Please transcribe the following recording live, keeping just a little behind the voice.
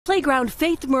Playground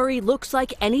Faith Murray looks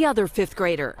like any other fifth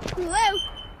grader. Whoa.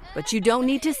 But you don't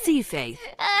need to see Faith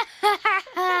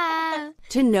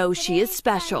to know she is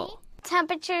special.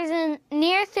 Temperatures in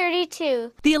near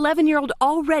 32. The 11-year-old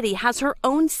already has her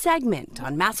own segment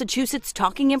on Massachusetts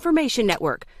Talking Information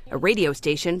Network, a radio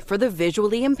station for the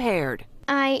visually impaired.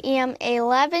 I am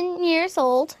 11 years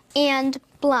old and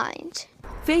blind.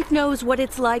 Faith knows what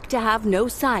it's like to have no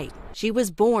sight. She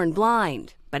was born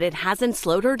blind, but it hasn't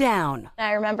slowed her down.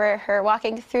 I remember her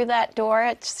walking through that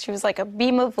door. She was like a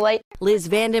beam of light. Liz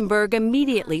Vandenberg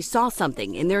immediately saw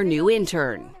something in their new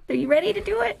intern. Are you ready to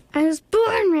do it? I was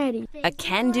born ready. A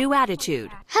can-do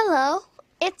attitude. Hello,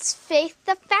 it's Faith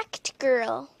the Fact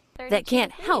Girl. That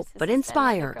can't help but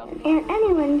inspire. And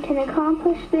anyone can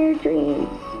accomplish their dreams.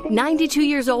 92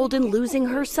 years old and losing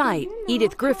her sight,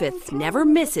 Edith Griffiths never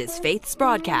misses Faith's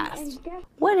broadcast.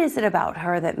 What is it about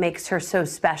her that makes her so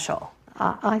special?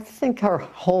 I think her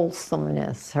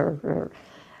wholesomeness, her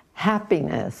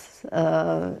happiness,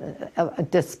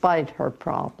 despite her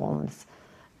problems,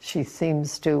 she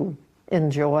seems to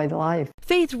enjoy life.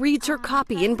 Faith reads her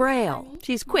copy in Braille.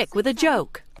 She's quick with a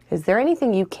joke. Is there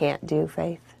anything you can't do,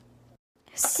 Faith?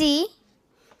 See?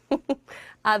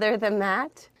 Other than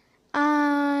that?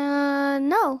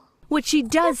 No. What she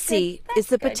does see is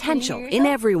the potential in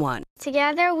everyone.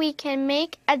 Together we can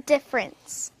make a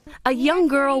difference. A young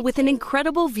girl with an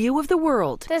incredible view of the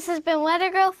world, This has been Weather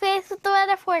Girl Faith with the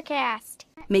weather forecast.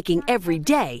 making every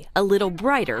day a little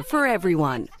brighter for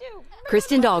everyone.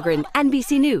 Kristen Dahlgren,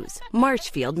 NBC News,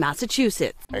 Marshfield,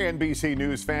 Massachusetts. Hey, NBC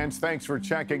News fans, thanks for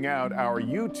checking out our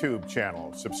YouTube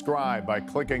channel. Subscribe by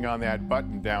clicking on that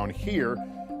button down here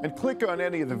and click on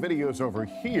any of the videos over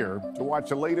here to watch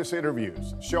the latest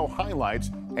interviews, show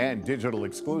highlights, and digital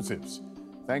exclusives.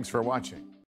 Thanks for watching.